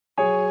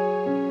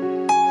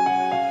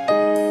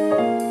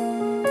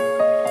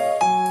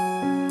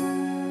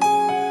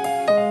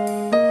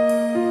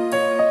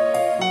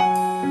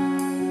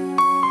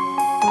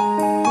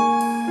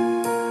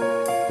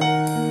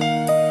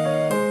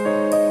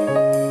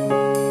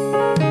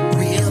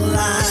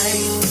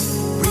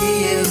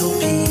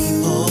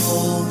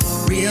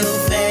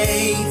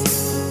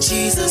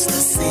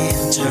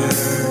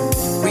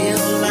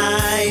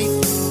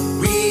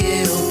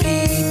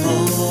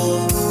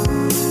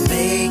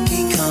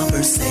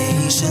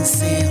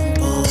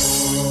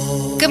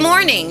simple. Good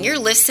morning. You're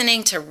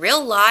listening to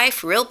Real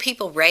Life, Real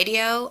People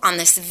Radio on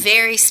this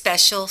very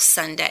special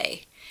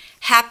Sunday.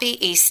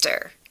 Happy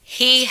Easter.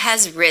 He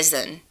has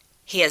risen.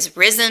 He has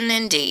risen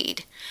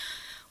indeed.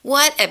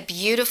 What a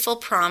beautiful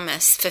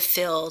promise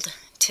fulfilled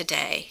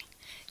today.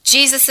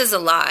 Jesus is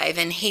alive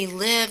and he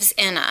lives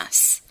in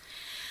us.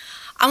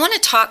 I want to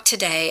talk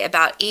today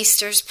about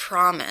Easter's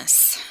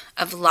promise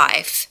of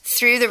life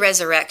through the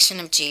resurrection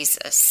of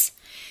Jesus.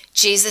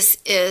 Jesus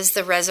is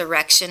the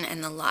resurrection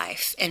and the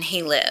life, and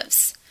he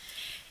lives.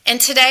 And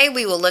today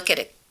we will look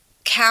at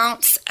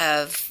accounts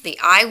of the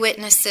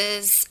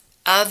eyewitnesses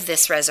of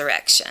this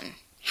resurrection.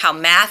 How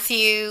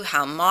Matthew,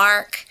 how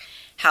Mark,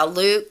 how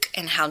Luke,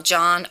 and how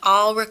John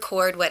all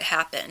record what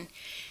happened.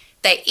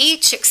 They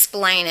each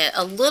explain it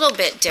a little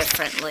bit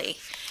differently,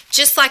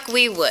 just like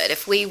we would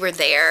if we were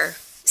there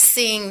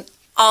seeing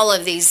all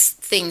of these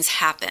things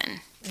happen.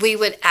 We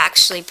would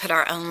actually put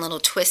our own little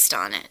twist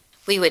on it.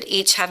 We would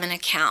each have an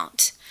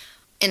account.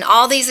 In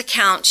all these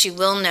accounts, you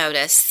will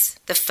notice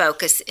the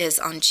focus is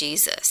on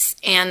Jesus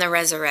and the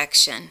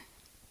resurrection.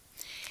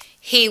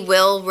 He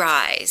will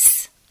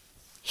rise.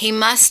 He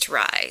must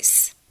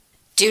rise.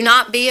 Do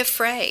not be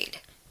afraid.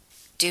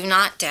 Do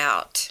not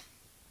doubt.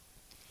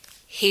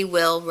 He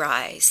will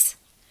rise.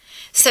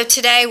 So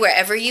today,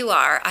 wherever you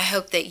are, I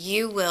hope that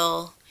you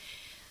will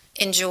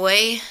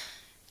enjoy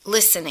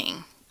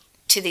listening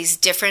to these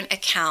different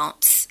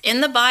accounts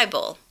in the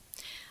Bible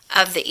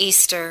of the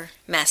Easter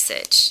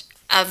message,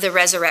 of the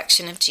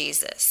resurrection of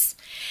Jesus.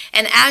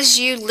 And as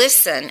you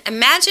listen,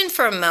 imagine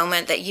for a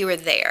moment that you are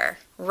there,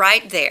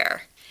 right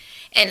there,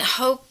 and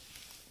hope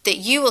that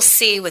you will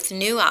see with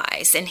new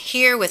eyes and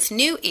hear with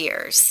new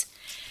ears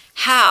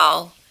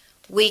how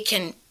we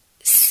can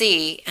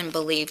see and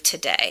believe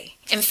today.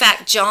 In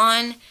fact,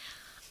 John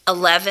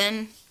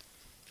 11,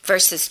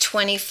 verses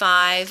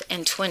 25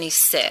 and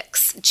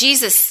 26,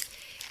 Jesus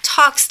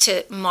talks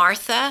to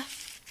Martha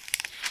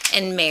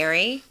and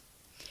Mary,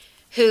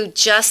 who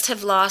just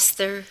have lost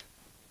their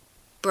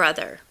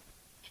brother.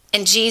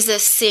 And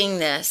Jesus, seeing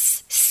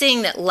this,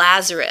 seeing that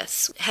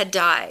Lazarus had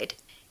died,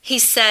 he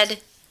said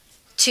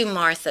to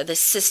Martha, the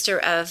sister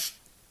of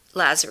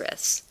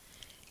Lazarus,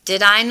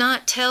 "Did I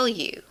not tell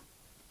you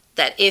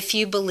that if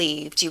you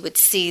believed, you would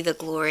see the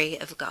glory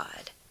of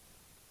God?"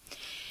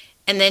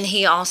 And then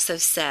he also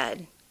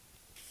said,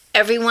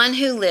 "Everyone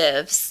who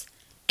lives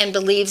and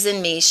believes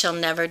in me shall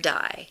never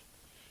die.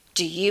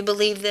 Do you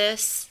believe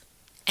this?"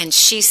 And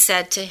she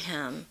said to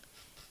him,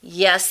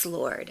 "Yes,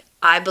 Lord,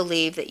 I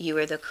believe that you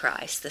are the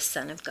Christ, the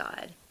Son of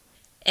God."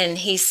 And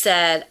he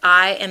said,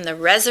 "I am the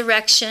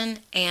resurrection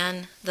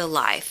and the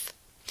life."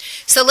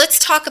 So let's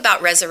talk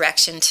about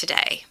resurrection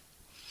today.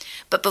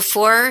 But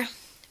before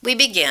we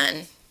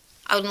begin,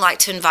 I would like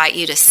to invite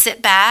you to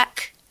sit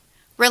back,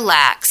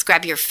 relax,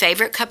 grab your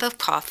favorite cup of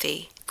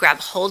coffee,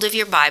 grab hold of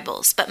your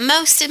Bibles, but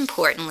most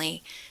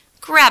importantly,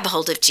 grab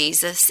hold of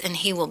Jesus and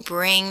he will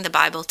bring the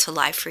Bible to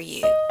life for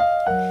you.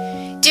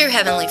 Dear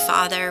Heavenly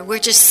Father, we're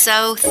just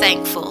so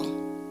thankful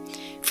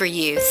for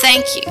you.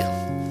 Thank you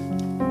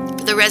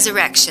for the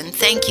resurrection.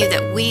 Thank you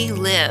that we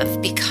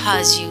live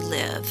because you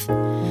live.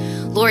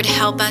 Lord,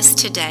 help us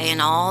today in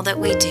all that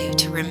we do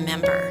to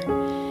remember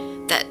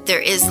that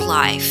there is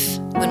life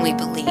when we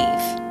believe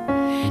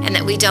and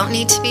that we don't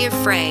need to be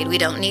afraid. We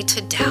don't need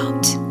to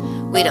doubt.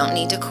 We don't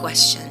need to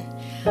question.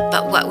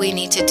 But what we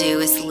need to do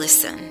is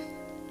listen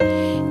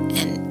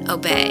and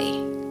obey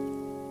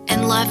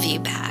and love you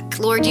back.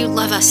 Lord, you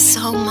love us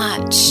so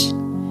much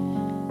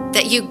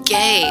that you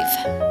gave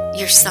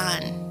your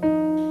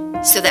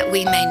Son so that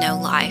we may know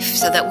life,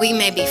 so that we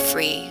may be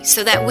free,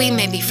 so that we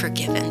may be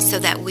forgiven, so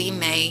that we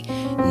may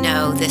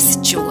know this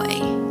joy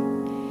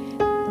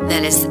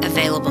that is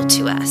available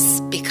to us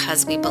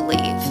because we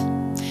believe.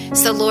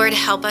 So Lord,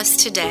 help us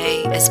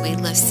today as we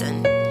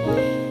listen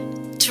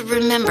to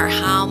remember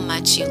how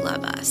much you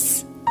love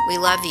us. We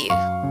love you.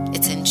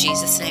 It's in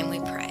Jesus' name we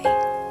pray.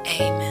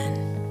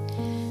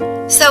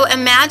 Amen. So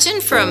imagine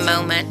for a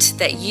moment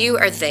that you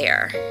are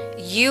there.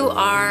 You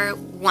are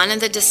one of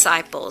the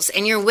disciples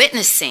and you're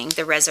witnessing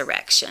the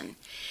resurrection.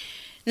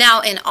 Now,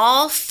 in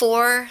all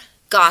four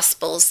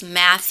Gospels,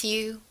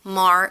 Matthew,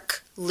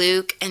 Mark,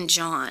 Luke, and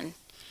John,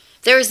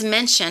 there is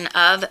mention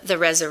of the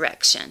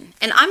resurrection.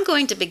 And I'm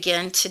going to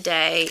begin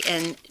today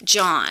in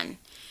John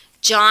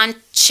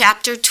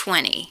chapter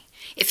 20.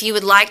 If you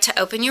would like to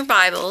open your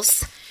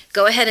Bibles,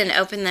 go ahead and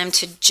open them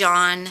to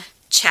John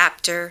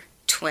chapter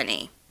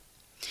 20.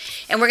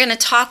 And we're going to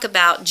talk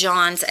about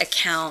John's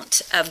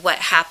account of what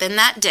happened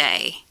that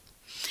day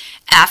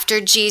after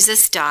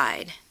Jesus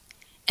died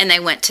and they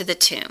went to the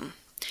tomb.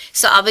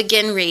 So I'll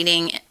begin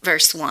reading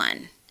verse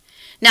 1.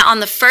 Now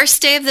on the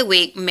first day of the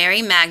week,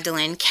 Mary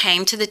Magdalene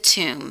came to the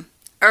tomb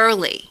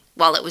early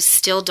while it was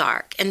still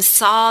dark and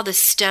saw the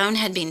stone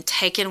had been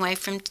taken away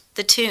from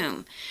the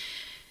tomb.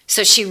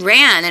 So she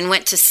ran and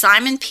went to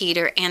Simon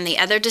Peter and the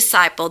other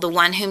disciple, the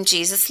one whom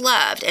Jesus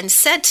loved, and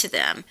said to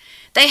them,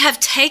 "They have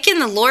taken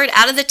the Lord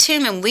out of the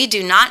tomb, and we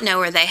do not know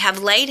where they have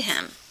laid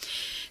him."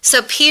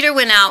 So Peter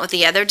went out with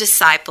the other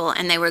disciple,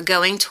 and they were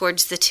going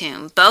towards the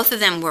tomb. Both of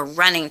them were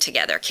running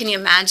together. Can you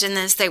imagine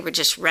this? They were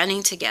just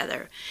running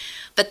together.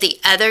 But the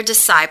other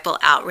disciple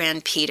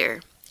outran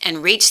Peter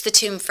and reached the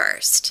tomb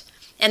first.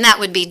 And that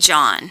would be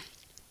John,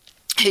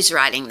 who's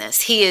writing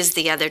this. He is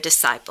the other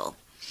disciple.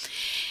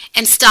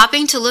 And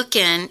stopping to look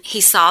in,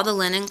 he saw the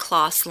linen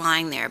cloths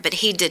lying there, but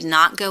he did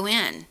not go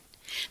in.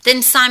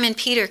 Then Simon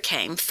Peter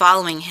came,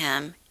 following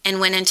him, and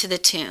went into the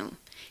tomb.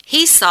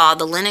 He saw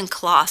the linen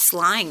cloths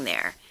lying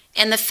there,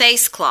 and the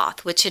face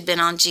cloth which had been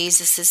on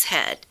Jesus'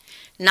 head,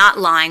 not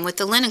lying with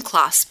the linen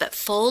cloths, but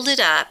folded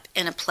up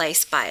in a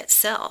place by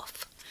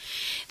itself.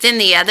 Then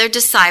the other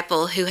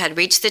disciple who had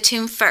reached the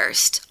tomb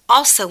first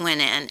also went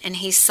in, and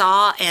he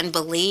saw and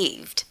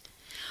believed.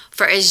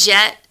 For as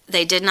yet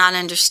they did not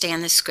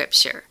understand the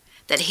scripture,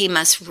 that he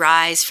must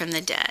rise from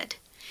the dead.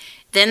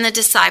 Then the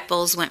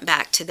disciples went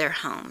back to their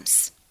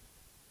homes.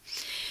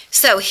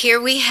 So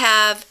here we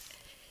have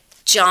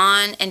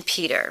John and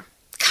Peter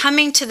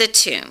coming to the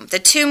tomb. The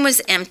tomb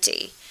was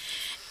empty,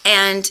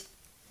 and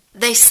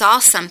they saw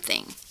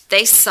something.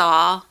 They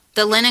saw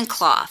the linen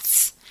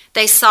cloths.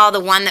 They saw the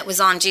one that was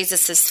on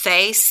Jesus'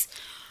 face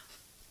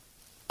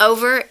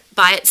over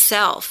by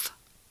itself,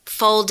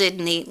 folded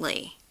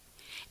neatly.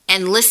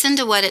 And listen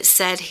to what it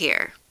said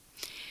here.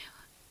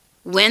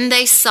 When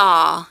they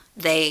saw,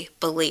 they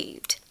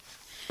believed.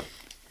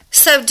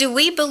 So do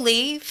we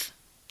believe?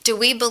 Do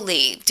we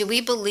believe? Do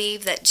we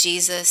believe that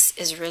Jesus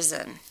is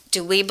risen?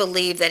 Do we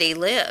believe that he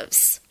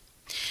lives?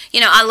 You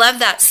know, I love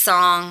that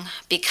song,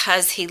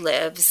 Because He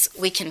Lives,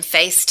 We Can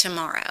Face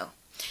Tomorrow.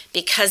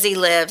 Because he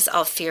lives,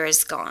 all fear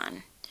is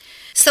gone.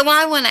 So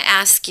I want to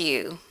ask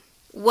you,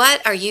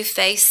 what are you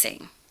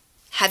facing?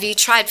 Have you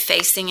tried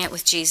facing it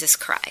with Jesus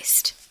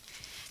Christ?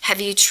 Have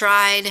you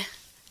tried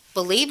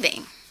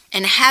believing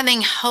and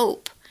having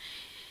hope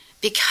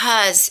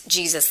because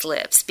Jesus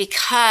lives,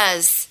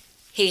 because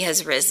he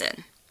has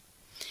risen?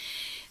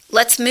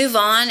 Let's move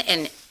on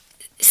and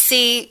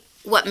see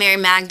what Mary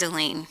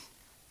Magdalene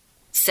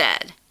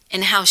said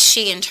and how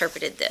she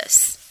interpreted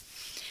this.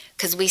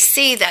 Because we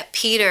see that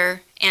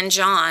Peter and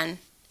John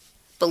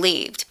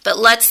believed. But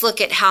let's look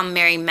at how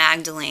Mary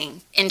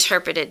Magdalene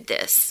interpreted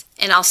this.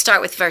 And I'll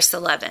start with verse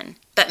 11.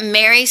 But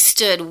Mary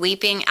stood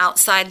weeping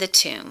outside the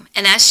tomb,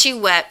 and as she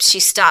wept, she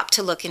stopped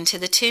to look into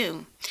the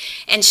tomb.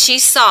 And she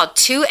saw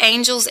two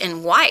angels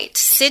in white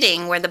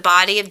sitting where the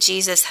body of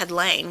Jesus had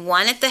lain,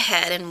 one at the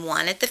head and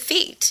one at the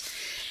feet.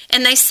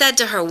 And they said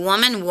to her,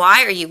 Woman,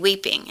 why are you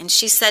weeping? And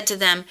she said to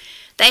them,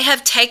 They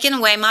have taken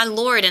away my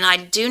Lord, and I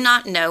do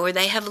not know where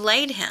they have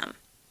laid him.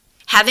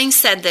 Having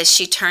said this,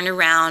 she turned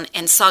around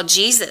and saw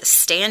Jesus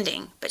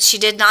standing, but she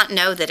did not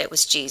know that it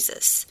was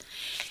Jesus.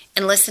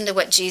 And listen to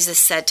what Jesus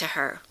said to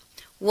her.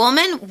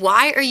 Woman,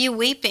 why are you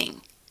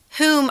weeping?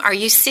 Whom are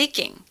you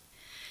seeking?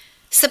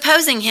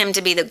 Supposing him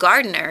to be the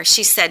gardener,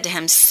 she said to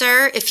him,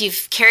 Sir, if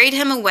you've carried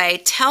him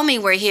away, tell me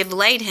where you have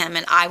laid him,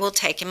 and I will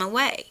take him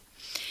away.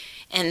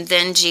 And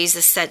then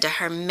Jesus said to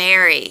her,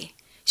 Mary.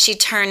 She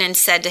turned and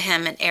said to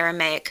him in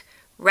Aramaic,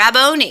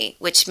 Rabboni,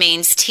 which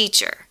means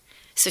teacher.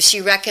 So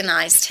she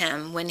recognized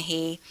him when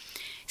he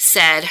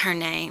said her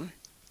name.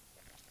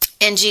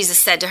 And Jesus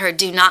said to her,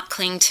 Do not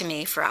cling to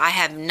me, for I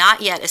have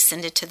not yet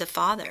ascended to the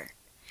Father.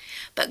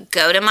 But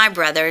go to my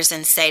brothers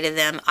and say to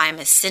them, I am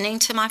ascending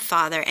to my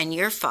Father and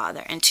your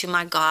Father, and to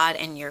my God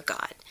and your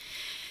God.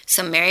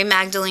 So Mary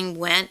Magdalene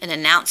went and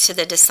announced to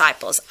the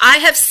disciples, I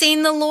have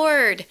seen the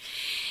Lord,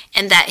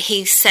 and that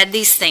he said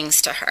these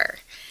things to her.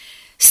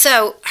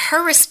 So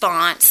her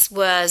response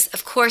was,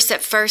 of course,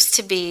 at first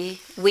to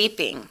be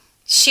weeping.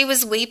 She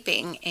was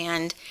weeping,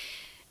 and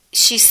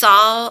she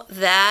saw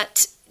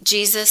that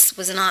Jesus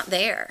was not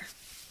there,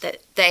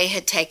 that they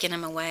had taken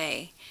him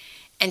away,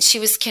 and she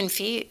was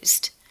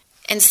confused.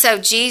 And so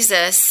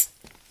Jesus,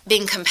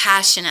 being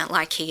compassionate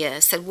like he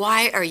is, said,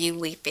 Why are you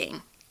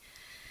weeping?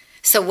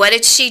 So what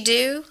did she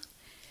do?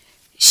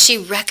 She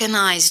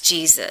recognized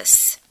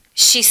Jesus.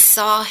 She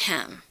saw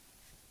him.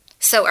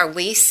 So are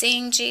we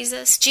seeing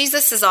Jesus?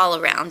 Jesus is all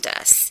around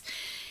us.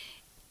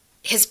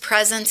 His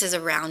presence is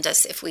around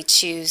us if we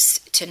choose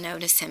to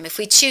notice him, if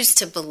we choose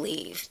to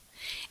believe.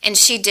 And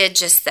she did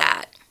just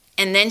that.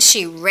 And then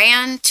she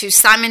ran to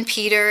Simon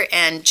Peter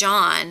and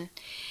John,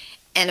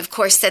 and of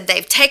course said,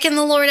 They've taken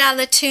the Lord out of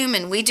the tomb,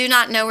 and we do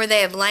not know where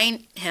they have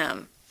laid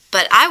him.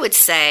 But I would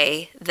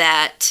say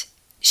that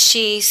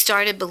she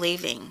started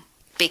believing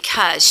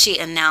because she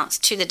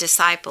announced to the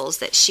disciples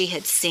that she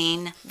had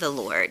seen the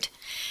Lord.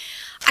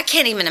 I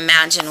can't even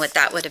imagine what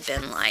that would have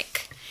been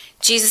like.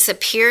 Jesus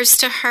appears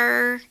to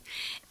her.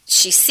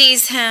 She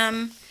sees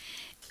him.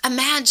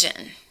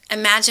 Imagine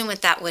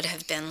what that would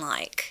have been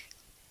like.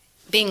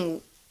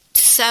 Being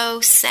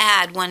so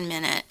sad one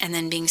minute and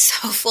then being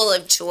so full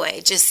of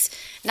joy, just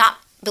not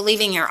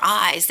believing your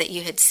eyes that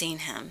you had seen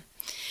him.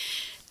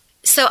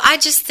 So I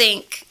just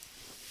think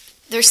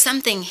there's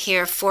something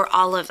here for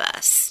all of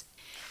us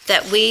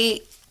that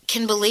we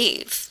can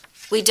believe.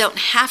 We don't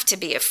have to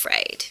be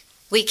afraid.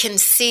 We can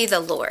see the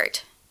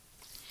Lord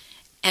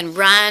and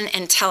run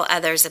and tell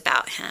others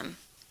about him.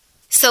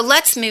 So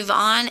let's move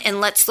on and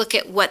let's look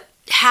at what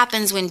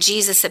happens when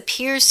Jesus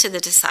appears to the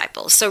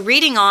disciples. So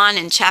reading on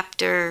in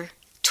chapter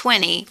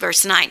 20,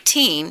 verse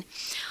 19,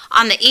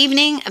 on the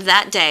evening of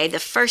that day, the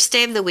first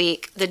day of the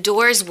week, the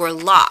doors were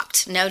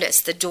locked.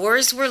 Notice, the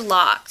doors were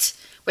locked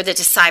where the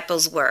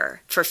disciples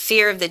were for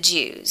fear of the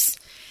Jews.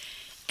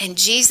 And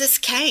Jesus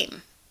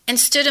came and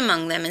stood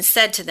among them and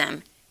said to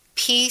them,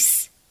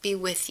 "Peace be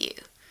with you."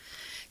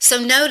 So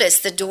notice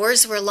the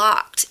doors were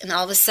locked and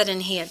all of a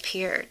sudden he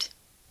appeared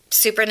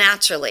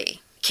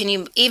supernaturally. Can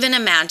you even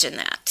imagine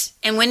that?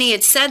 And when he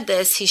had said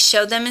this, he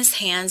showed them his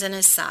hands and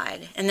his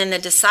side. And then the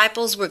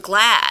disciples were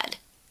glad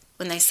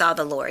when they saw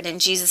the Lord.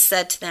 And Jesus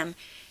said to them,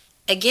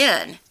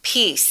 "Again,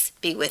 peace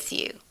be with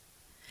you.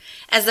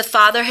 As the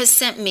Father has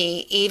sent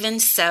me, even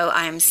so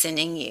I am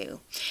sending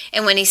you."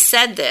 And when he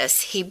said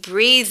this, he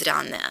breathed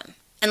on them.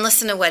 And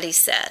listen to what he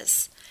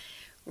says.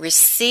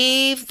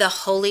 "Receive the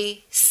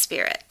Holy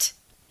Spirit.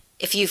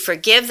 If you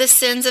forgive the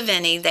sins of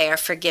any, they are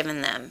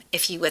forgiven them.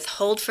 If you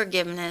withhold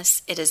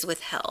forgiveness, it is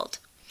withheld."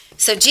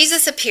 So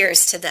Jesus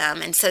appears to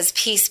them and says,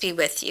 "Peace be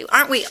with you."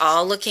 Aren't we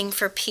all looking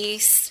for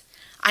peace?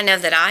 I know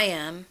that I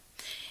am.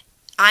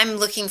 I'm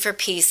looking for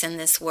peace in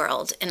this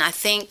world, and I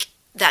think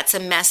that's a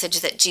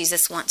message that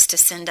Jesus wants to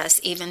send us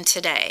even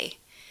today.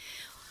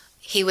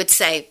 He would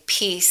say,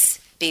 "Peace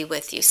be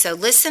with you." So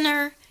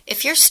listener,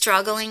 if you're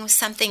struggling with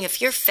something,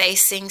 if you're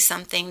facing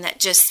something that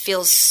just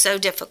feels so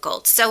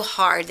difficult, so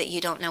hard that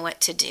you don't know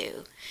what to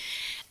do,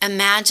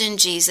 imagine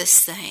Jesus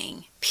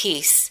saying,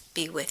 "Peace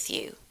be with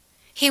you."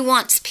 He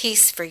wants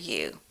peace for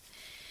you.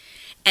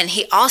 And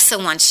he also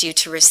wants you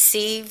to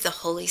receive the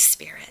Holy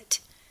Spirit,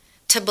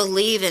 to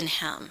believe in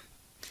him,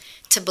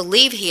 to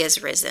believe he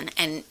has risen,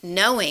 and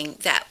knowing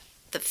that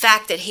the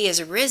fact that he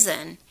has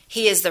risen,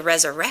 he is the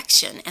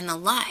resurrection and the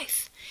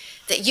life,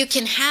 that you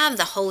can have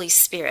the Holy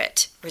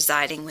Spirit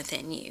residing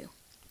within you.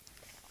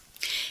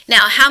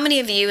 Now, how many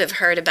of you have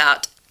heard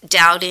about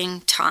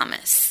doubting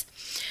Thomas?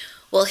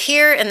 Well,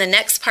 here in the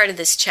next part of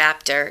this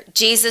chapter,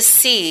 Jesus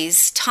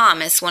sees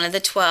Thomas, one of the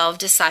 12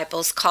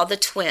 disciples called the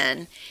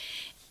twin,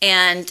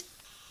 and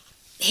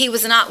he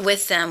was not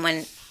with them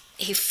when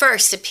he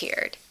first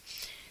appeared.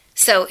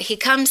 So he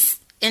comes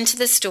into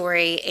the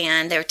story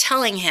and they're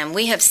telling him,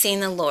 "We have seen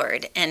the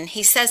Lord." And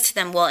he says to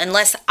them, "Well,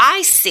 unless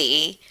I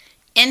see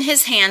in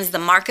his hands the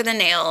mark of the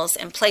nails,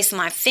 and place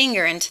my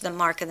finger into the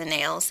mark of the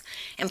nails,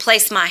 and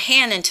place my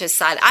hand into his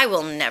side, I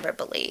will never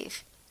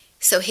believe."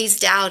 So he's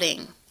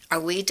doubting. Are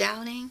we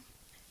doubting?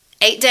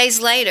 8 days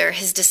later,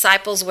 his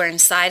disciples were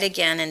inside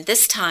again, and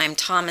this time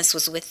Thomas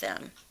was with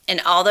them.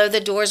 And although the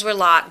doors were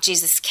locked,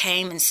 Jesus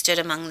came and stood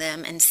among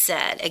them and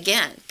said,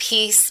 again,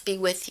 "Peace be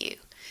with you."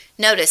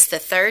 Notice the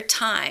third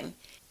time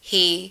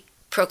he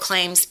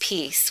proclaims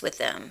peace with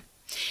them.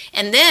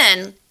 And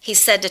then he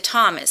said to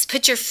Thomas,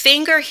 "Put your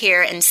finger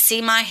here and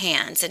see my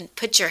hands, and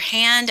put your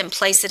hand and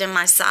place it in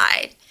my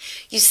side."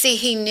 You see,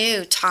 he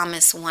knew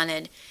Thomas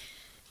wanted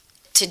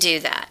to do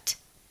that.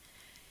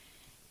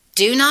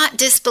 "Do not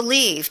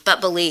disbelieve,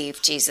 but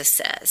believe," Jesus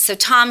says. So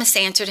Thomas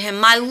answered him,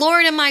 "My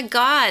Lord and my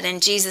God."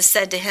 And Jesus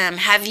said to him,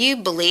 "Have you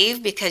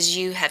believed because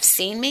you have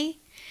seen me?"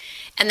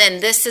 And then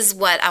this is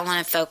what I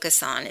want to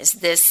focus on, is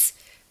this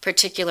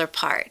particular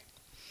part.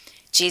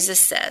 Jesus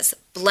says,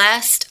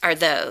 "Blessed are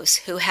those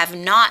who have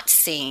not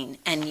seen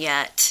and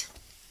yet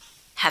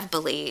have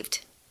believed."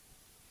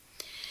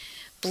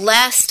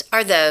 Blessed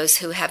are those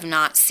who have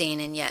not seen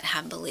and yet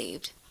have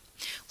believed.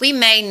 We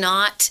may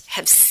not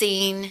have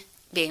seen,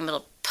 being able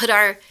to put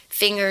our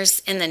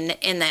fingers in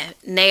the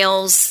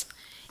nails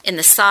in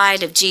the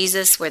side of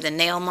Jesus where the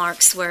nail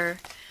marks were,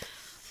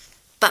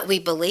 but we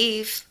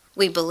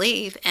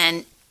believe,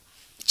 and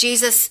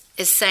Jesus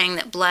is saying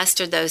that blessed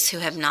are those who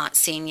have not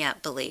seen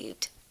yet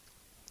believed.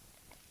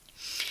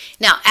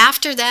 Now,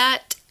 after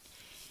that,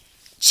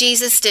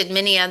 Jesus did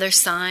many other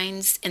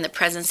signs in the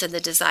presence of the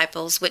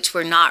disciples, which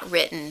were not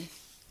written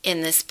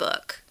in this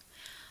book.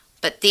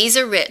 But these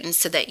are written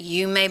so that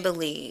you may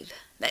believe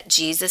that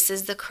Jesus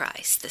is the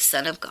Christ, the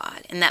Son of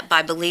God, and that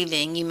by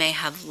believing you may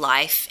have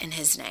life in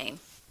his name.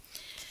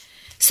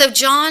 So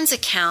John's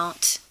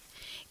account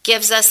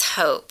gives us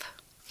hope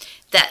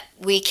that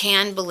we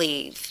can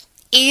believe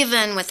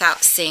even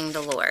without seeing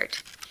the Lord.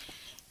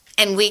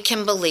 And we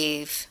can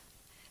believe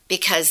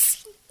because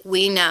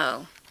we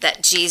know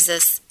that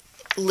Jesus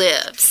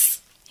lives.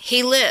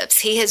 He lives.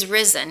 He has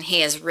risen. He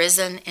has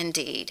risen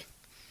indeed.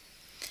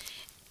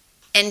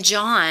 And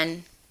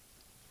John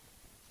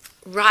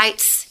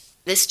writes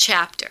this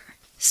chapter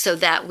so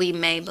that we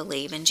may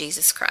believe in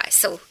Jesus Christ.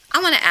 So I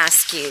want to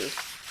ask you,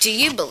 do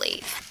you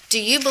believe? Do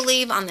you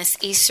believe on this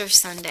Easter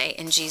Sunday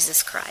in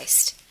Jesus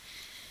Christ?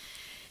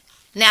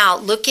 Now,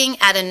 looking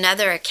at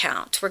another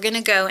account, we're going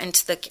to go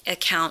into the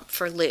account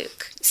for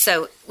Luke.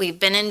 So we've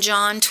been in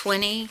John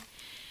 20,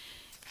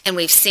 and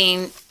we've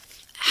seen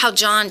how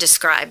John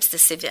describes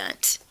this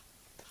event.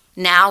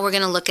 Now we're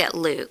going to look at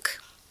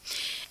Luke.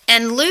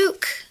 And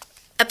Luke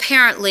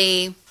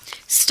apparently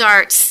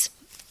starts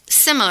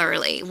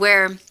similarly,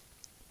 where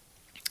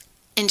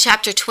in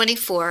chapter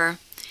 24,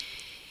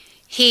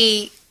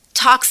 he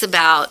talks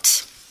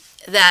about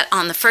that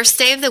on the first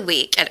day of the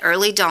week at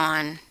early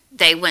dawn,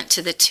 they went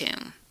to the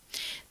tomb,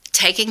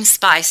 taking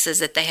spices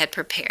that they had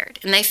prepared.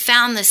 And they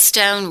found the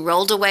stone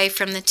rolled away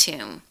from the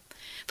tomb.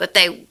 But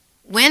they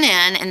went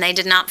in and they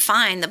did not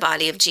find the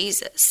body of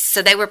Jesus.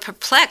 So they were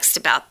perplexed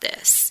about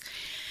this.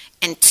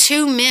 And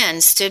 2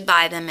 men stood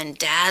by them in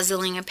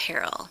dazzling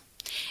apparel.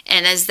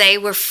 And as they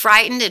were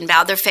frightened and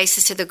bowed their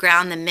faces to the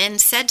ground, the men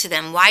said to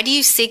them, "Why do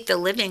you seek the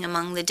living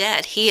among the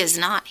dead? He is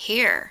not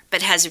here,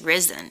 but has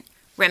risen.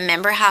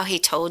 Remember how he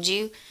told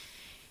you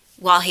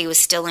while he was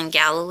still in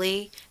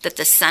Galilee that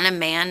the Son of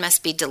Man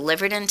must be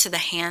delivered into the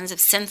hands of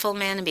sinful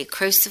men and be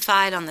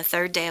crucified on the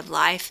 3rd day of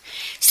life?"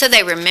 So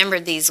they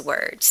remembered these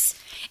words.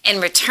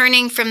 And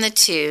returning from the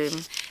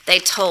tomb, they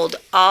told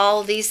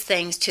all these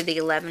things to the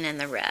 11 and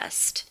the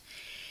rest.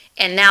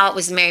 And now it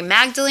was Mary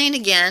Magdalene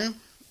again.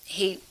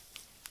 He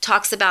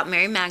talks about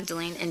Mary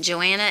Magdalene and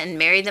Joanna and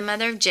Mary, the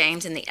mother of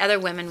James, and the other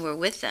women were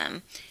with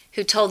them,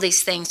 who told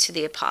these things to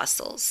the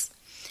apostles.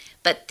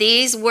 But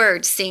these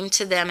words seemed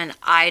to them an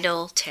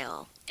idle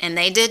tale, and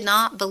they did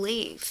not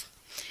believe.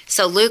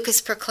 So Luke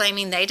is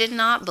proclaiming they did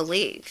not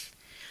believe.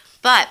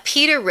 But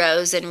Peter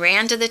rose and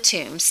ran to the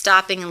tomb,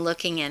 stopping and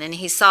looking in, and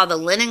he saw the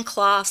linen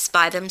cloths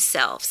by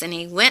themselves, and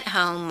he went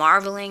home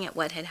marveling at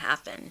what had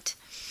happened.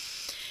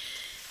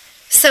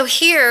 So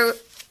here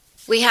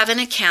we have an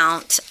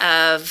account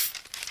of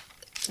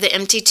the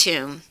empty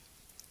tomb,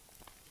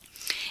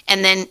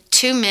 and then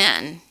 2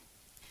 men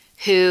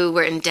who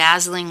were in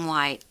dazzling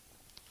white,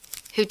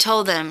 who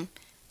told them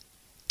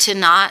to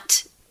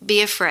not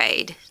be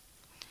afraid,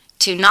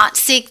 to not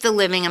seek the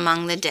living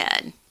among the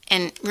dead,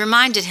 and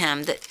reminded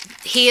him that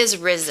he is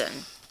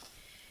risen.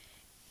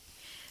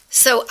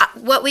 So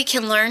what we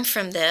can learn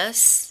from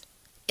this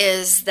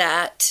is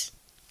that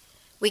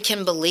we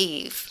can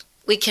believe.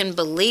 We can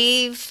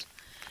believe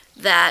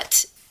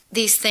that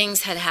these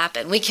things had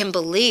happened. We can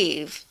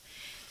believe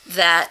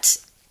that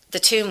the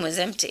tomb was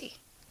empty.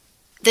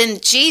 Then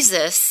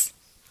Jesus,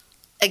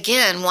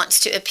 again, wants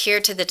to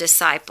appear to the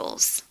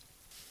disciples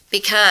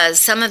because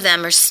some of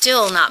them are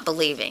still not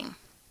believing.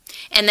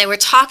 And they were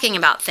talking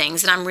about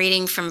things, and I'm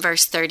reading from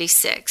verse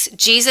 36.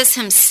 Jesus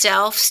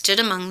himself stood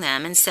among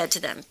them and said to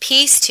them,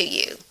 "Peace to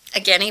you."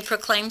 Again, he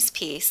proclaims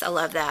peace. I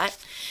love that.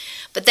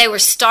 But they were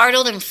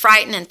startled and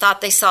frightened and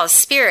thought they saw a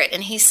spirit.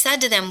 And he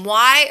said to them,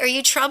 "Why are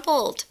you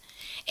troubled?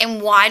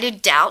 And why do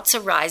doubts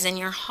arise in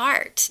your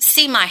heart?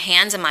 See my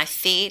hands and my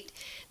feet,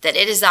 that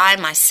it is I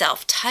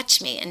myself.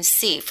 Touch me and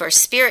see, for a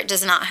spirit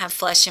does not have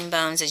flesh and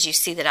bones as you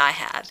see that I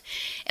have."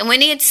 And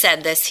when he had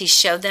said this, he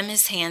showed them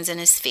his hands and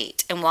his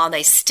feet. And while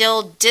they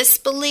still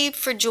disbelieved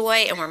for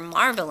joy and were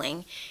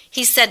marveling,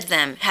 he said to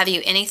them, "Have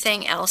you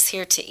anything else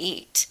here to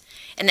eat?"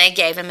 And they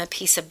gave him a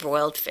piece of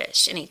broiled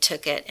fish, and he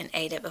took it and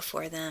ate it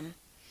before them.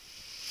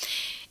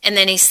 And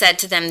then he said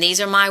to them,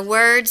 "These are my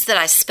words that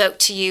I spoke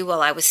to you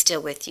while I was still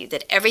with you,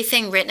 that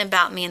everything written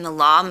about me in the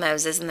law of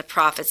Moses and the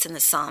prophets and the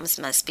Psalms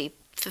must be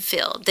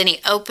fulfilled." Then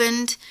he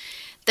opened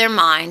their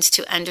minds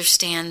to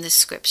understand the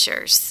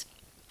scriptures.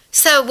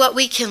 So what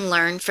we can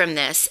learn from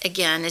this,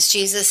 again, is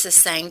Jesus is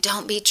saying,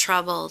 don't be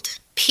troubled.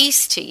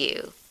 Peace to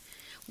you.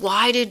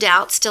 Why do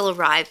doubts still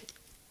arrive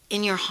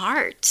in your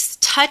hearts?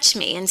 Touch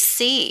me and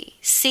see.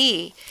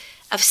 See,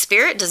 a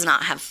spirit does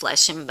not have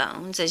flesh and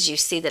bones, as you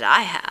see that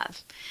I have.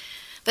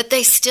 But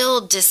they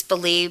still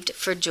disbelieved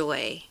for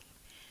joy.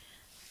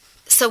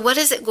 So what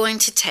is it going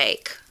to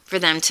take for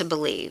them to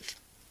believe?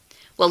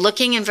 Well,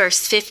 looking in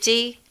verse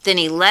 50, then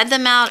he led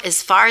them out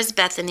as far as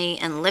Bethany,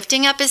 and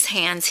lifting up his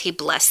hands, he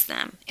blessed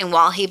them. And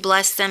while he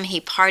blessed them, he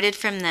parted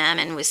from them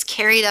and was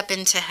carried up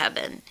into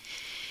heaven.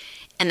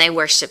 And they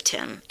worshipped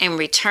him and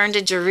returned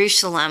to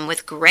Jerusalem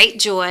with great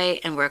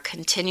joy and were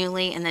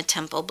continually in the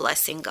temple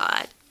blessing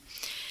God.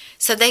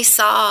 So they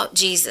saw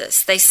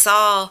Jesus. They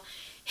saw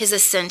his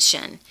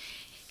ascension.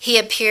 He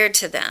appeared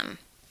to them,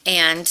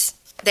 and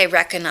they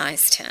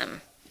recognized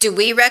him. Do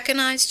we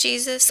recognize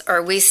Jesus, or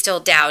are we still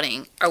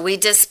doubting? Are we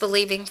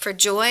disbelieving for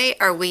joy,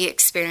 or are we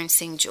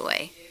experiencing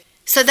joy?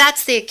 So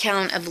that's the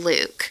account of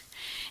Luke.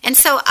 And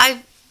so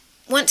I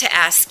want to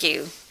ask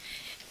you,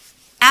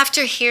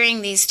 after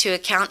hearing these 2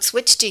 accounts,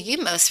 which do you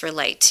most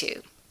relate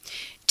to?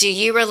 Do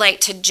you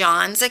relate to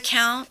John's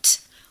account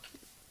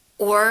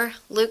or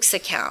Luke's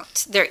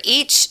account? They're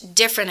each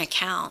different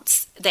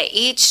accounts. They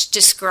each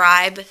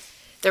describe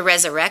the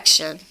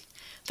resurrection,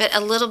 but a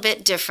little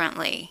bit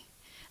differently.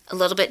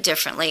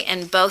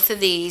 And both of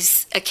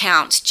these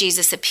accounts,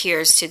 Jesus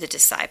appears to the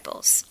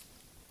disciples.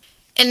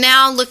 And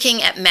now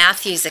looking at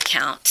Matthew's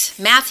account.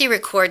 Matthew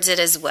records it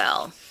as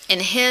well.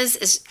 And his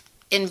is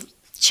in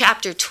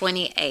chapter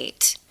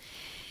 28.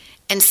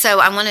 And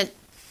so I want to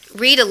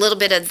read a little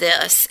bit of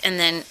this and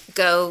then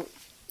go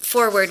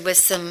forward with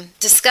some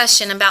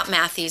discussion about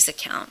Matthew's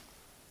account.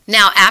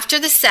 Now, after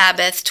the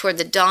Sabbath, toward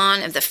the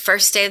dawn of the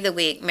first day of the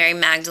week, Mary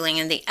Magdalene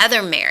and the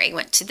other Mary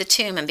went to the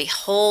tomb, and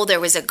behold,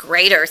 there was a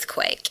great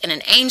earthquake, and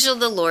an angel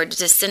of the Lord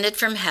descended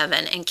from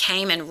heaven and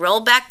came and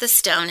rolled back the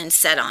stone and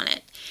sat on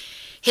it.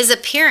 His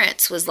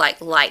appearance was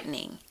like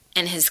lightning,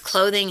 and his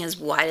clothing as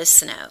white as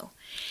snow.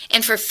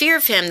 And for fear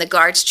of him, the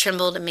guards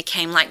trembled and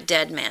became like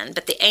dead men.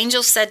 But the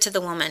angel said to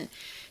the woman,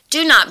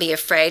 "Do not be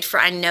afraid, for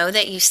I know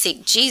that you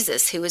seek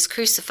Jesus who was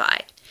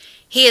crucified.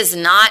 He is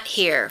not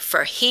here,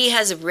 for he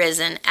has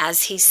risen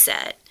as he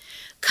said.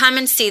 Come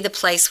and see the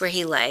place where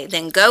he lay.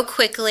 Then go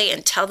quickly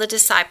and tell the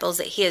disciples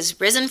that he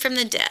has risen from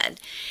the dead.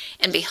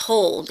 And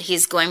behold, he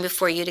is going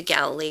before you to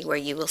Galilee, where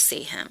you will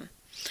see him.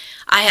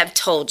 I have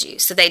told you."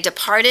 So they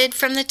departed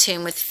from the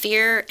tomb with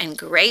fear and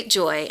great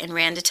joy and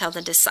ran to tell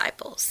the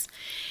disciples.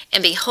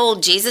 And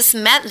behold, Jesus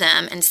met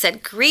them and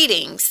said,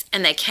 "Greetings."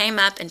 And they came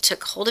up and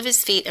took hold of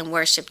his feet and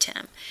worshipped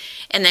him.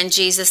 And then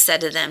Jesus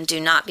said to them, "Do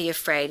not be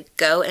afraid.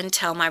 Go and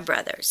tell my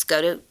brothers.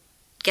 Go to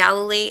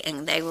Galilee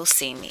and they will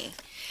see me."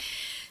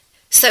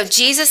 So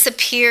Jesus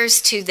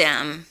appears to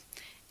them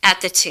at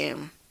the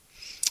tomb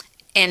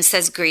and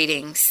says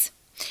greetings.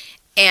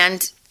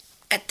 And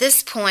at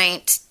this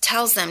point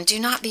tells them, "Do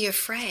not be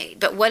afraid."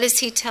 But what does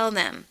he tell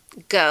them?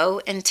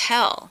 Go and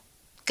tell.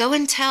 Go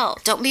and tell.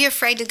 Don't be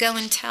afraid to go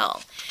and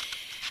tell.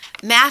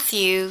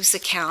 Matthew's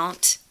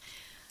account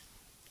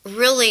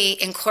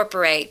really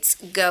incorporates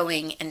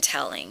going and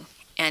telling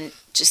and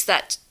just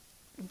that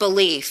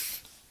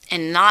belief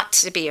and not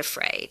to be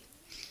afraid.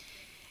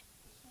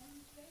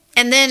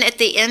 And then at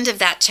the end of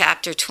that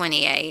chapter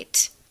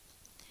 28,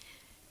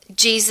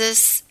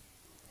 Jesus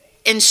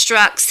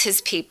instructs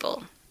his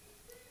people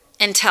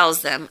and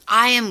tells them,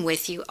 "I am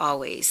with you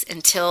always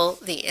until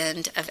the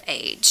end of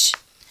age."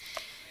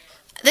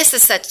 This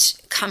is such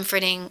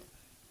comforting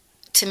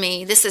to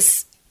me. This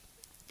is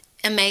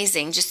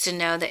amazing just to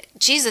know that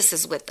Jesus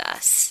is with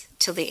us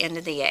till the end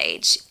of the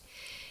age.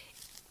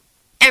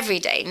 Every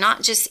day,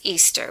 not just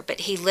Easter,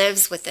 but he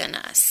lives within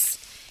us.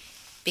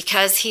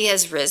 Because he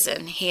has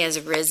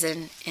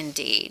risen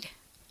indeed.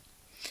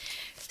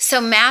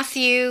 So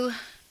Matthew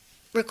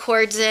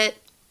records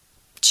it,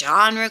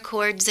 John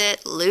records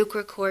it, Luke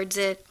records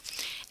it,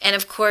 and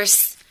of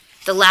course,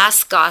 the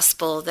last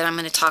gospel that I'm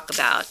going to talk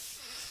about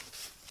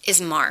is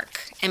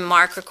Mark, and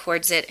Mark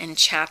records it in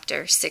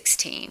chapter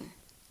 16.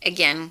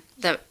 Again,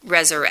 the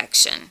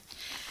resurrection.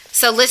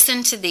 So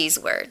listen to these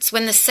words.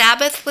 When the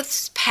Sabbath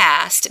was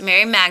past,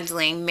 Mary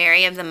Magdalene,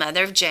 Mary of the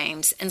mother of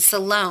James, and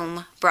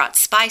Salome brought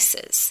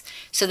spices,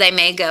 so they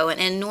may go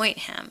and anoint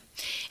him.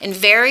 And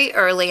very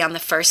early on the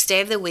first day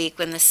of the week,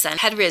 when the sun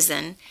had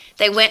risen,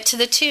 they went to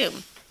the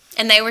tomb,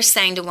 and they were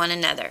saying to one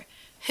another,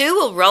 "Who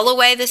will roll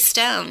away the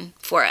stone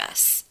for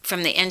us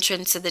from the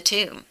entrance of the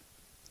tomb?"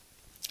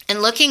 And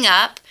looking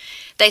up,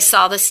 they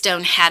saw the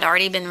stone had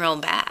already been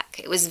rolled back.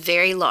 It was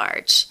very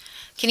large.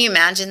 Can you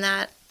imagine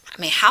that? I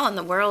mean, how in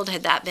the world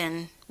had that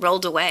been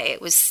rolled away? It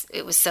was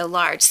so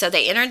large. So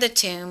they entered the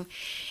tomb,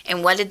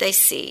 and what did they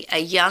see? A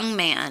young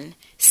man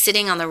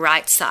sitting on the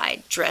right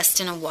side, dressed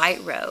in a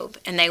white robe,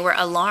 and they were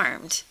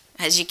alarmed,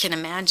 as you can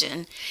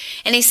imagine.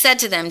 And he said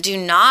to them, "Do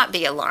not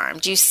be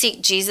alarmed. You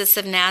seek Jesus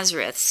of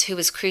Nazareth, who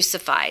was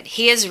crucified.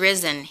 He is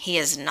risen. He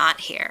is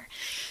not here."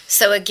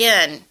 So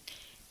again,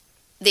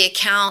 the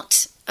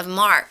account of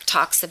Mark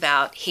talks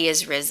about he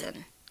is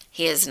risen.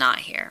 He is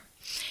not here.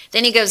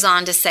 Then he goes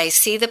on to say,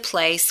 "See the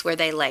place where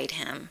they laid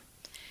him.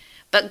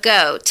 But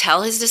go,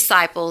 tell his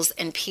disciples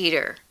and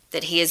Peter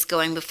that he is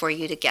going before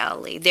you to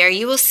Galilee. There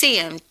you will see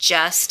him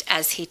just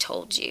as he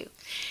told you."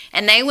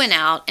 And they went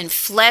out and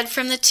fled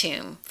from the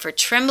tomb. For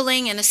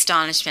trembling and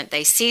astonishment,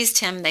 they seized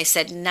him. They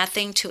said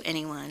nothing to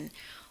anyone,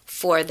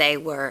 for they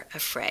were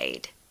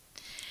afraid.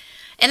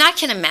 And I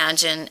can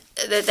imagine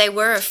that they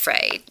were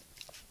afraid.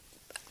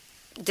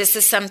 This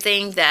is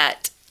something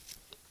that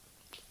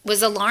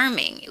was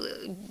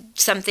alarming,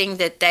 something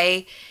that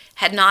they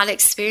had not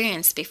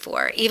experienced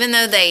before. Even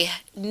though they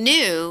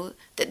knew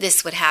that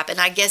this would happen,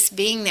 I guess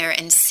being there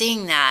and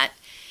seeing that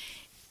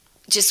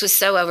just was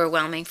so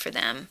overwhelming for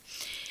them.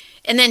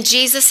 And then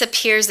Jesus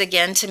appears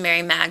again to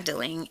Mary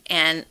Magdalene,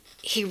 and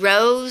he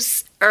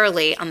rose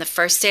early on the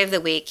first day of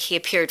the week. He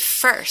appeared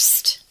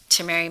first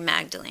to Mary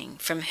Magdalene,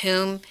 from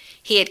whom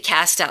he had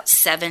cast out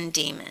 7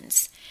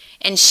 demons.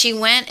 And she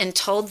went and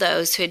told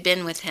those who had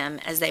been with him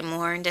as they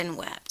mourned and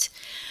wept.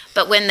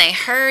 But when they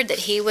heard that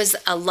he was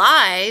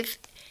alive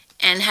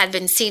and had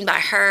been seen by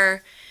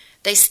her,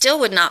 they still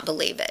would not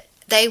believe it.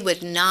 They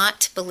would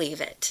not believe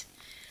it.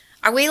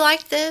 Are we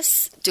like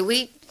this? Do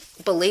we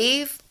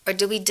believe or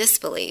do we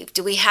disbelieve?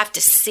 Do we have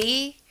to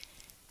see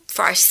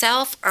for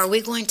ourselves, or are we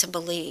going to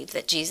believe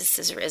that Jesus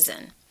is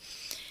risen?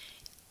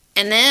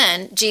 And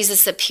then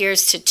Jesus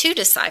appears to 2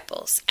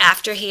 disciples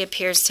after he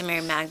appears to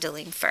Mary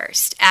Magdalene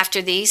first.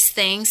 After these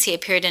things, he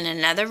appeared in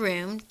another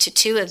room to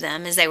 2 of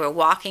them as they were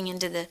walking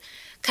into the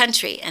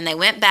country. And they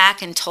went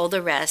back and told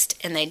the rest,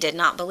 and they did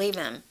not believe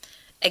him.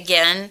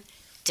 Again,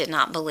 did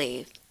not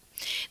believe.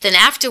 Then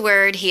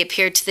afterward, he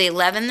appeared to the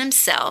 11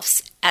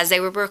 themselves as they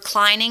were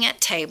reclining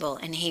at table,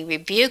 and he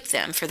rebuked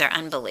them for their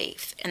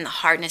unbelief and the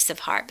hardness of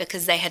heart,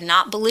 because they had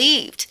not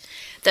believed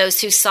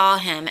those who saw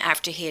him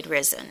after he had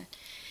risen.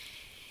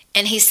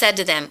 And he said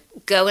to them,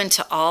 "Go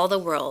into all the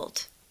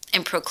world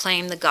and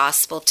proclaim the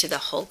gospel to the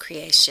whole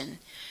creation.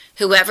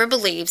 Whoever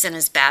believes and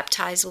is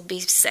baptized will be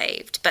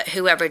saved, but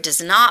whoever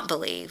does not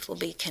believe will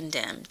be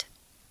condemned.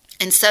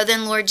 And so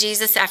then Lord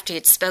Jesus, after he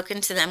had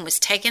spoken to them, was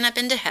taken up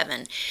into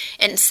heaven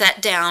and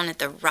sat down at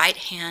the right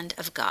hand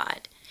of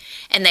God.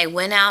 And they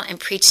went out and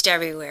preached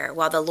everywhere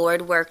while the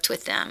Lord worked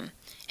with them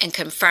and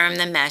confirmed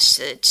the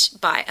message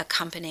by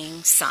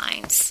accompanying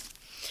signs.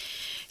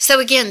 So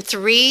again,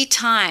 3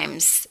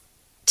 times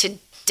to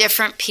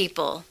different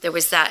people, there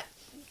was that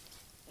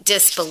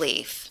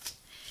disbelief.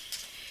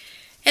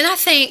 And I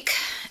think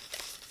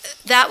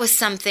that was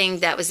something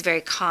that was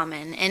very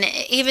common, and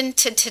even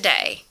to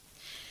today.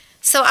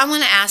 So I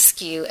want to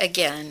ask you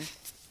again,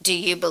 do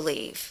you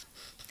believe?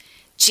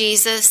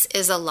 Jesus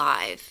is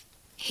alive.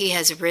 He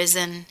has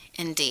risen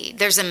indeed.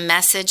 There's a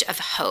message of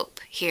hope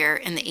here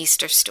in the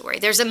Easter story.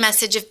 There's a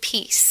message of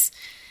peace.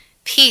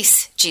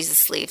 Peace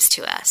Jesus leaves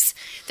to us.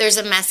 There's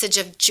a message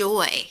of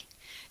joy.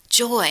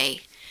 Joy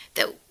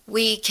that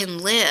we can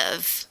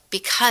live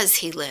because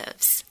he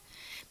lives.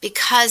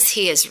 Because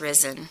he is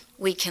risen,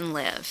 we can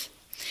live.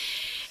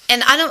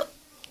 And I don't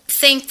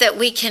think that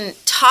we can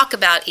talk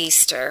about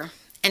Easter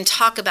and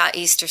talk about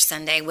Easter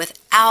Sunday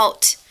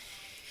without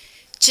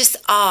just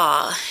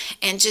awe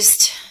and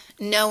just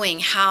knowing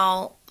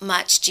how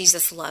much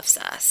Jesus loves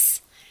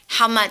us,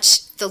 how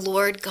much the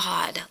Lord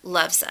God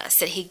loves us,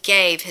 that he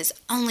gave his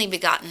only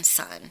begotten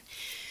Son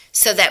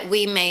so that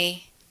we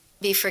may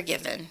be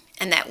forgiven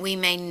and that we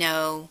may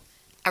know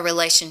a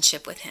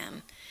relationship with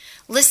him.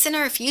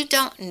 Listener, if you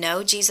don't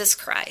know Jesus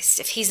Christ,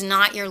 if he's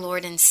not your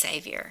Lord and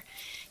Savior,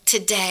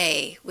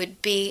 today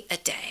would be a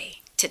day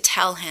to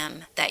tell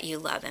him that you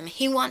love him.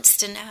 He wants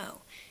to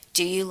know,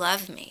 do you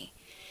love me?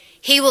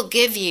 He will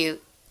give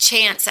you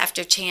chance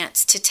after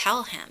chance to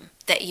tell him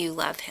that you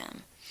love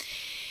him.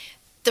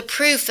 The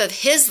proof of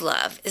his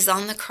love is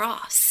on the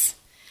cross,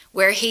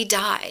 where he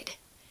died,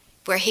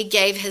 where he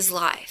gave his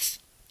life,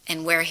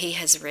 and where he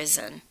has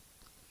risen.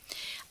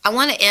 I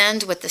want to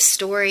end with the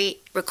story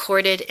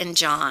recorded in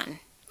John,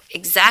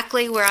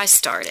 exactly where I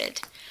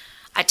started.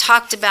 I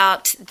talked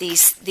about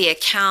the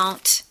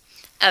account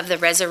of the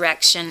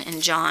resurrection in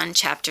John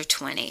chapter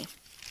 20.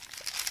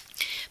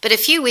 But a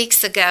few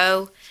weeks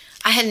ago,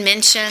 I had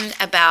mentioned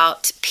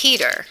about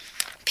Peter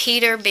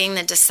being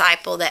the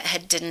disciple that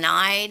had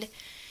denied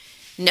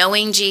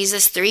knowing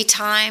Jesus 3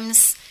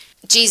 times.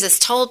 Jesus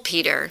told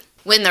Peter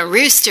when the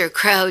rooster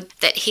crowed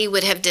that he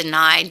would have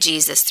denied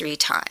Jesus 3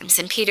 times.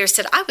 And Peter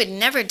said, I would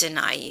never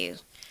deny you.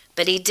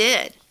 But he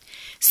did.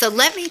 So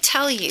let me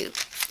tell you,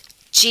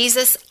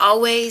 Jesus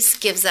always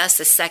gives us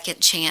a second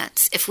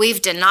chance. If we've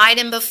denied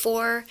him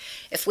before,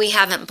 if we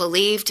haven't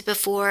believed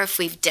before, if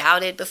we've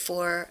doubted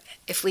before,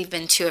 if we've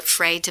been too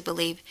afraid to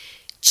believe,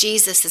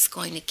 Jesus is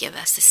going to give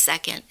us a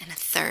second and a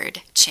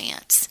third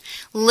chance.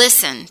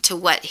 Listen to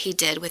what he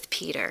did with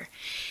Peter.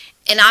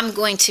 And I'm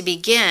going to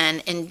begin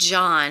in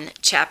John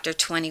chapter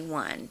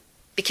 21.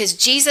 Because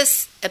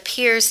Jesus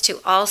appears to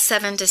all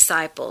 7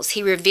 disciples.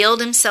 He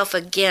revealed himself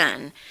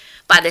again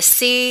by the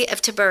Sea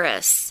of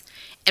Tiberias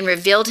and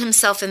revealed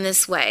himself in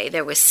this way.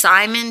 There was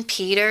Simon,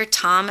 Peter,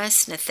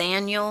 Thomas,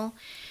 Nathanael,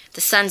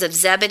 the sons of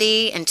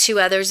Zebedee, and 2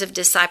 others of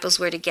disciples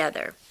were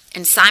together.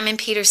 And Simon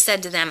Peter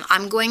said to them,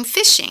 I'm going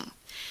fishing.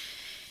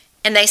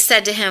 And they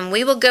said to him,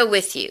 we will go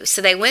with you.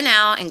 So they went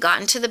out and got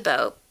into the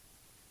boat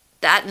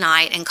that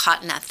night and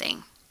caught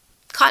nothing.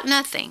 Caught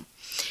nothing.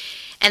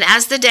 And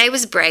as the day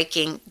was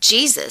breaking,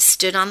 Jesus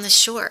stood on the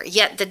shore.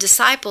 Yet the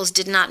disciples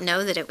did not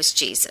know that it was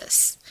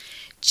Jesus.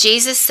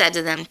 Jesus said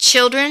to them,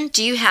 children,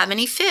 do you have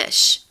any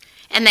fish?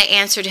 And they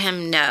answered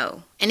him,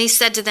 no. And he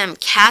said to them,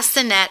 cast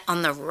the net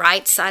on the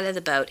right side of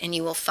the boat, and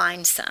you will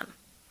find some.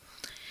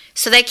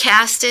 So they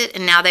cast it,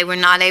 and now they were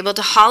not able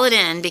to haul it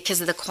in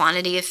because of the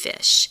quantity of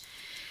fish.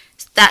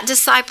 That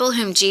disciple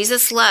whom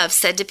Jesus loved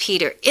said to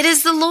Peter, it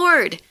is the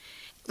Lord.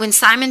 When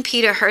Simon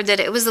Peter heard that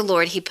it was the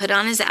Lord, he put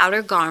on his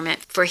outer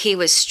garment, for he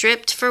was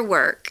stripped for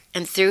work,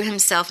 and threw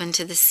himself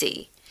into the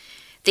sea.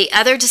 The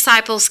other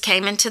disciples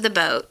came into the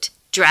boat,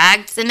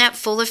 dragged the net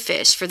full of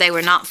fish, for they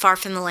were not far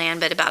from the land,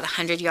 but about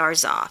 100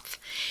 yards off.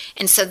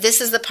 And so this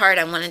is the part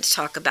I wanted to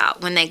talk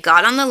about. When they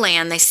got on the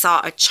land, they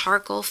saw a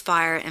charcoal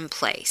fire in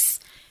place,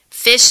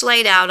 fish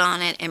laid out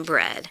on it, and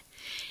bread.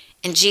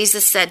 And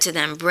Jesus said to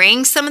them,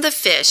 bring some of the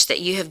fish that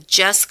you have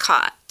just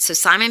caught. So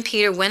Simon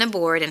Peter went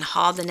aboard and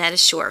hauled the net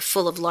ashore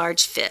full of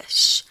large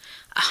fish,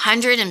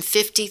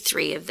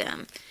 153 of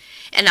them.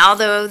 And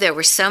although there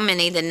were so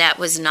many, the net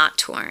was not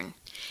torn.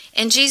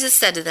 And Jesus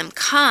said to them,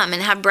 come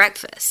and have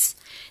breakfast.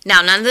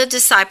 Now none of the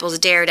disciples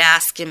dared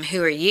ask him,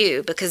 who are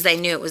you? Because they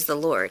knew it was the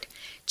Lord.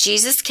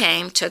 Jesus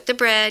came, took the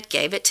bread,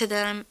 gave it to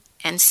them,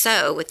 and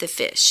so with the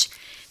fish.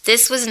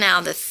 This was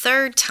now the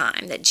 3rd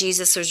time that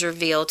Jesus was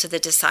revealed to the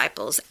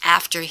disciples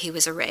after he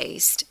was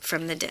raised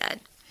from the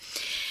dead.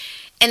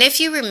 And if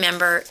you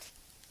remember,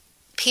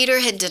 Peter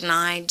had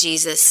denied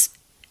Jesus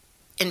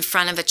in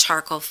front of a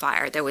charcoal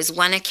fire. There was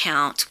one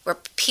account where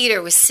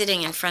Peter was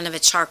sitting in front of a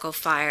charcoal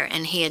fire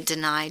and he had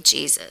denied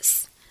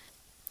Jesus.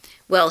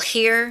 Well,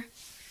 here,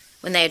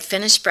 when they had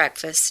finished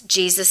breakfast,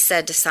 Jesus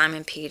said to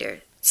Simon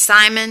Peter,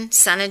 Simon,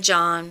 son of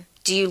John,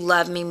 do you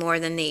love me more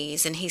than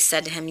these? And he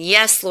said to him,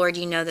 yes, Lord,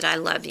 you know that I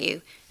love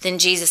you. Then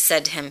Jesus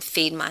said to him,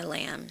 feed my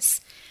lambs.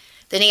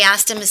 Then he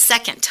asked him a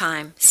second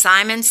time,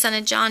 Simon, son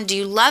of John, do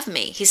you love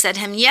me? He said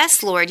to him,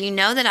 yes, Lord, you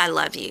know that I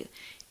love you.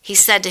 He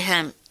said to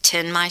him,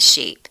 tend my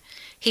sheep.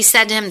 He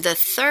said to him the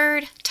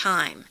third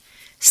time,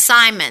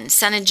 Simon,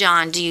 son of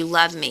John, do you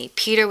love me?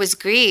 Peter was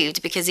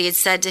grieved because he had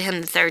said to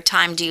him the third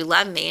time, do you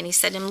love me? And he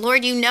said to him,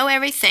 Lord, you know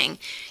everything.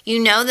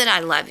 You know that I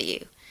love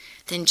you.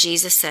 Then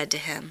Jesus said to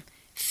him,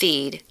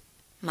 feed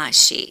my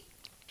sheep.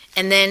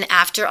 And then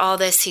after all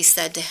this, he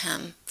said to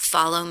him,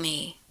 follow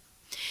me.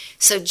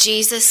 So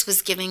Jesus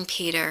was giving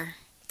Peter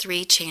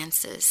 3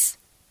 chances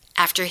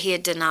after he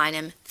had denied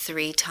him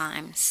 3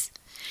 times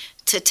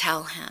to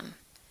tell him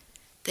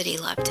that he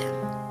loved him.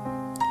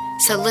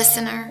 So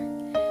listener,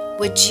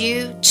 would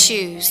you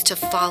choose to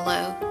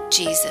follow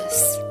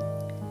Jesus?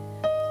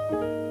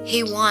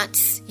 He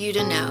wants you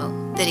to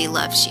know that he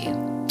loves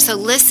you. So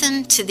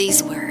listen to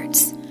these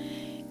words.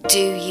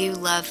 Do you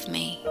love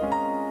me?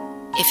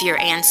 If your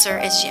answer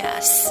is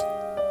yes,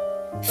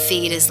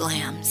 feed his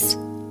lambs.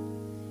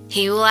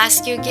 He will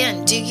ask you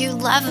again, do you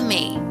love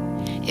me?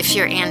 If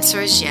your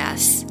answer is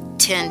yes,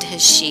 tend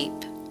his sheep.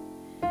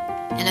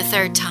 And a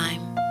third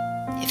time,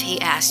 if he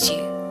asks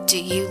you,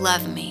 do you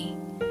love me?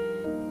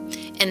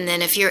 And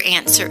then if your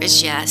answer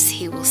is yes,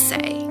 he will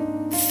say,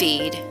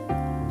 feed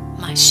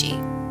my sheep.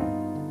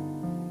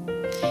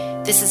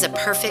 This is a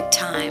perfect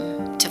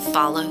time to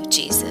follow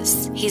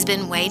Jesus. He's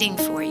been waiting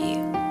for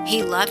you.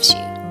 He loves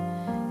you.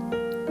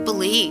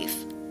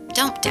 Believe.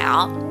 Don't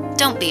doubt.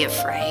 Don't be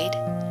afraid.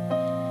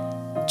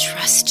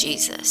 Trust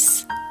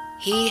Jesus.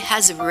 He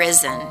has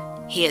risen.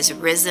 He has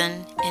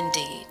risen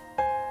indeed.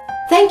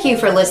 Thank you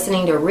for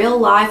listening to Real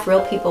Life,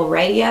 Real People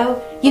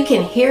Radio. You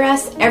can hear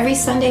us every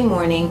Sunday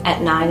morning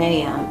at 9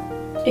 a.m.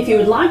 If you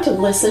would like to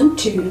listen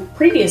to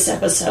previous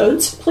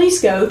episodes, please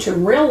go to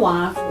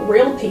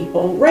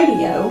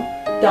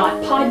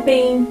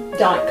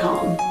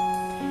realliferealpeopleradio.podbean.com.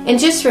 And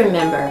just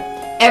remember,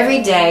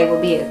 every day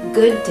will be a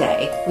good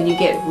day when you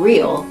get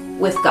real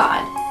with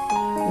God.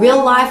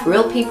 Real Life,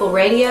 Real People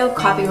Radio,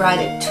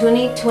 copyrighted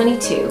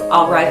 2022,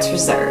 all rights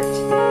reserved.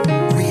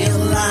 Real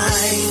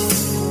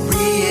life,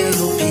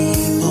 real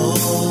people,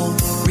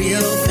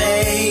 real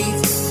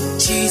faith,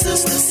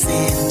 Jesus the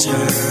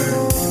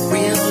center.